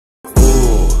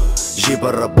جيب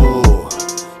الربو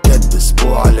كد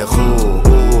اسبوع على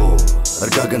اخوه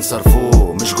رقاق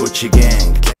نصرفوه مش جوتشي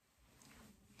جانج.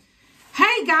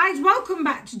 Hey guys, welcome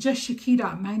back to Just Shakira.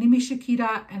 My name is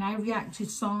Shakira and I react to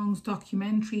songs,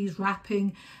 documentaries,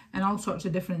 rapping and all sorts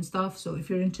of different stuff. So if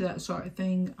you're into that sort of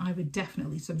thing, I would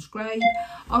definitely subscribe.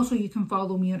 Also, you can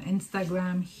follow me on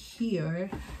Instagram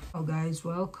here. Oh guys,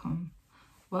 welcome.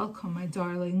 Welcome my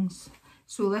darlings.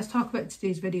 So let's talk about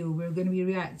today's video. We're going to be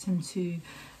reacting to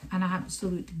an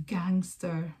absolute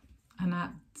gangster, an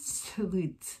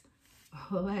absolute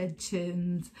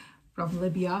legend from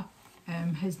Libya.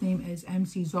 His name is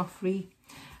MC ZOFREE.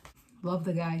 Love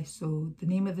the guy. So the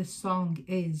name of this song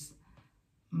is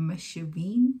MASHYA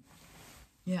WEN.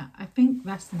 Yeah, I think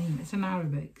that's the name. It's in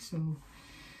Arabic. So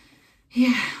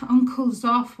yeah, Uncle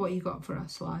Zof, what you got for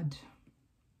us, lad?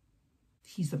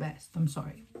 He's the best. I'm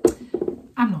sorry.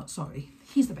 I'm not sorry.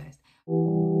 He's the best.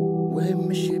 وين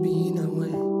ماشية بينا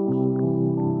وين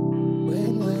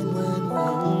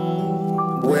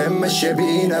وين ماشية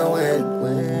بينا وين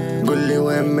قولي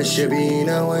وين ماشية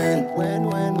بينا وين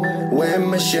وين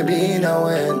ماشية بينا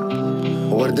وين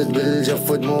وردت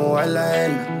بالجف ودموع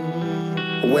العين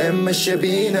وين ماشية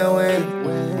بينا وين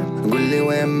قولي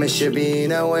وين ماشية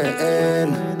بينا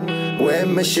وين وين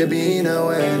ماشية بينا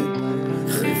وين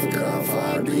خريفك رافع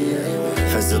عربية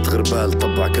فزت غربال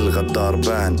طبعك الغدار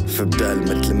بان في بدال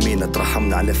ما تلمينا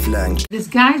ترحمنا على فلان. This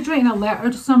guy's writing a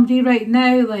letter to somebody right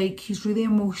now, like he's really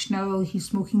emotional, he's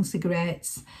smoking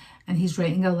cigarettes and he's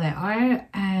writing a letter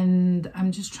and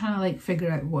I'm just trying to like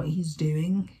figure out what he's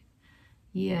doing.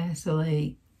 Yeah, so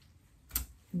like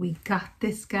we got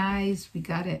this guys, we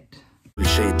got it. كل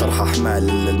شي طرح حمال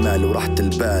إلا المال وراحة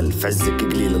البال في عزك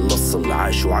قليل الأصل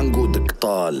عاش وعنقودك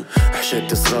طال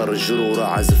حشيت صغار الجرورة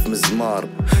عازف مزمار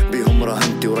بيهم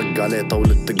راهنتي ورق عليه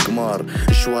طاولة قمار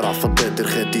الشوارع فضيت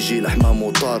رخيتي جيل حمام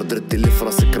وطار درتي اللي في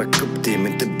راسك ركبتي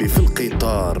من تبي في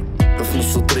القطار في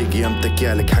نص طريق يامتك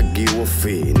يالك حقي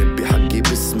يوفي نبي حقي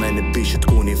بس ما نبيش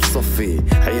تكوني في صفي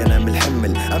عيانا من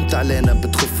الحمل أمت علينا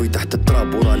بتخفي تحت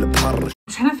التراب ورا البحر.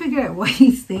 I'm trying to figure out what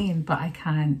he's saying but I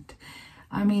can't.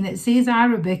 I mean, it says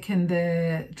Arabic in the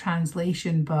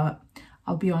translation, but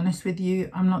I'll be honest with you,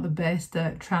 I'm not the best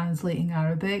at translating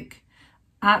Arabic.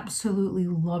 Absolutely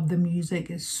love the music.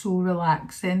 It's so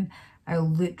relaxing. I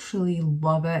literally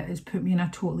love it. It's put me in a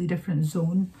totally different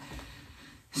zone.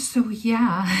 So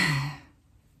yeah.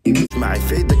 معي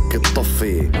في ايدك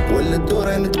تطفي ولا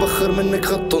الدورين تبخر منك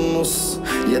خط النص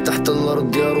يا تحت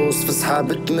الارض يا روس في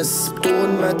سحاب تمس بطول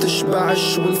ما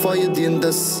تشبعش والفايض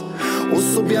يندس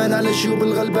والصبيان على جيوب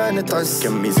الغلبان تعس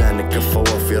كم ميزانك كفة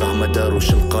وافي راه ما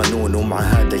داروش القانون ومع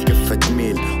هذا الكفة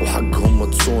تميل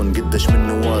وحقهم تصون قداش من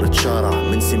نوار تشارع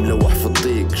من سي ملوح في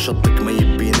الضيق شطك ما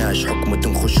يبيناش حكمة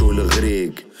تنخشوا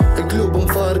الغريق قلوب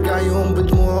مفارقة عيون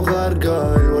بدموع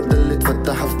غارقة الوردة اللي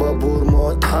تفتح في بابور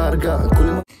موت حارقة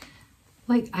كل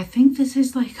Like I think this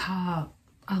is like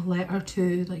a letter to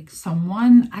like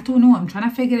someone. I don't know, I'm trying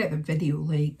to figure out the video.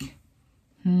 Like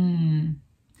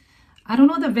I don't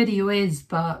know what the video is,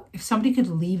 but if somebody could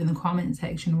leave in the comment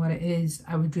section what it is,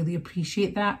 I would really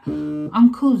appreciate that.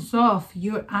 Uncle Zof,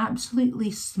 you're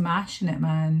absolutely smashing it,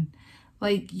 man.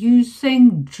 Like you sing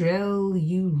drill,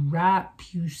 you rap,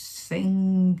 you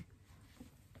sing.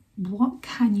 What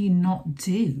can you not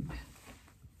do?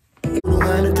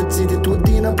 رومانك تزيد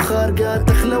تودينا بخارقة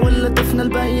تخلى ولا تفنى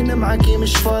الباقيين معاكي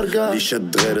مش فارقة لي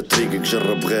شد غير طريقك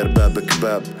جرب غير بابك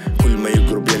باب كل ما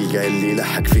يقرب يلقى اللي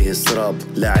لحق فيه سراب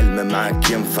لا علم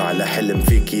معاك ينفع لا حلم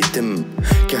فيك يتم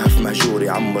كهف مهجور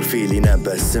يعمر فيه لي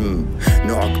نابه سم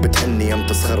نوعك بتحني يم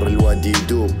تسخر الوادي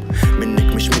يدوب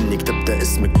منك مش منك تبدأ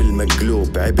اسمك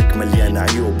بالمقلوب عيبك مليان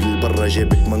عيوب للبرا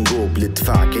جيبك منقوب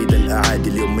لدفاع كيد الأعادي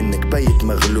اليوم منك بايت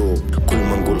مغلوب كل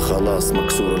ما نقول خلاص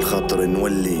مكسور الخاطر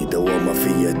نولي دوامة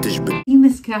فيا تجبد. In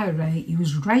this guy, right, he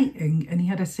was writing and he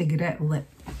had a cigarette lit.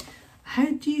 How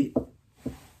do you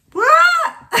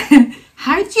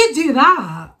how do you do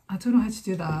that? I don't know how to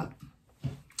do that.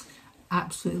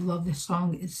 Absolutely love this song.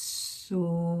 It's so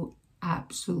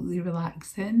absolutely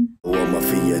relaxing. وما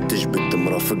فيا تجبد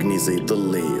مرافقني زي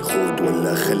ضلي خود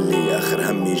ولا خلي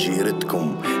اخر همي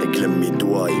جيرتكم اقلمي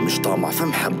دواي مش طامع في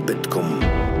محبتكم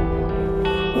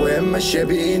وين ماشية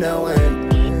بينا وين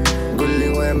قولي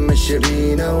وين ماشية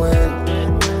بينا وين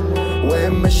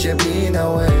وين ماشية بينا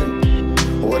وين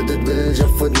وردت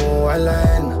بالجف ودموع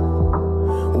العين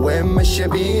وين ماشية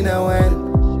بينا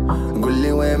وين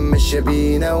قولي وين ماشية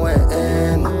بينا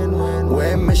وين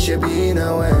وين ماشية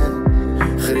بينا وين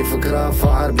خريفك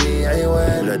رافع ربيعي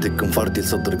وين ولادك مفردي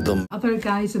لصدرك ضم. Other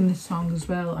guys in this song as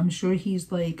well. I'm sure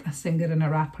he's like a singer and a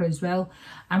rapper as well.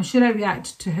 I'm sure I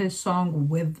reacted to his song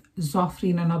with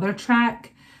Zofree in another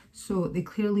track. So they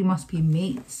clearly must be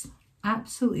mates.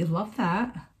 Absolutely love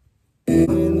that.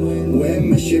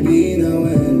 وين ماشيا بينا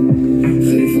وين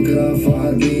خليفك رافع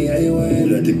ربيعي وين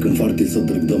لا تكن فرتي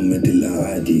صدرك ضمة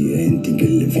العادي انت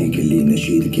كلم فيك اللي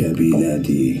نشيدك يا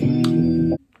بلادي.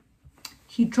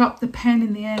 He dropped the pen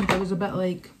in the end. I was a bit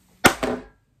like,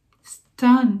 it's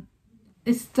done.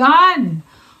 It's done.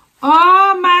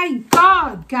 Oh my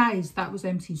God. Guys, that was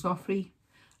MC ZOFREE.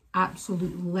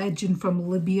 Absolute legend from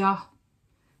Libya.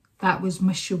 That was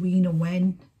MASHYA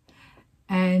WEN.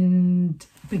 And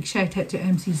big shout out to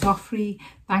MC ZOFREE.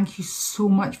 Thank you so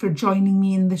much for joining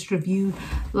me in this review.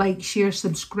 Like, share,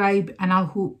 subscribe, and I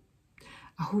hope,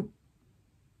 oh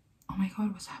my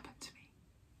God, what's happened to me?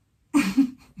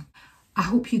 I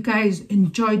hope you guys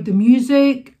enjoyed the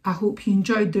music. I hope you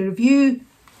enjoyed the review.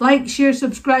 Like, share,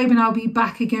 subscribe, and I'll be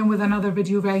back again with another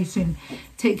video very soon.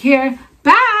 Take care.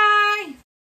 Bye.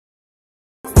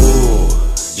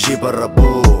 جيب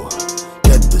الربو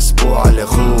كد اسبوع على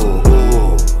اخوه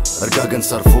رقاق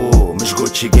نصرفوه مش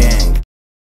جوتشي جانج.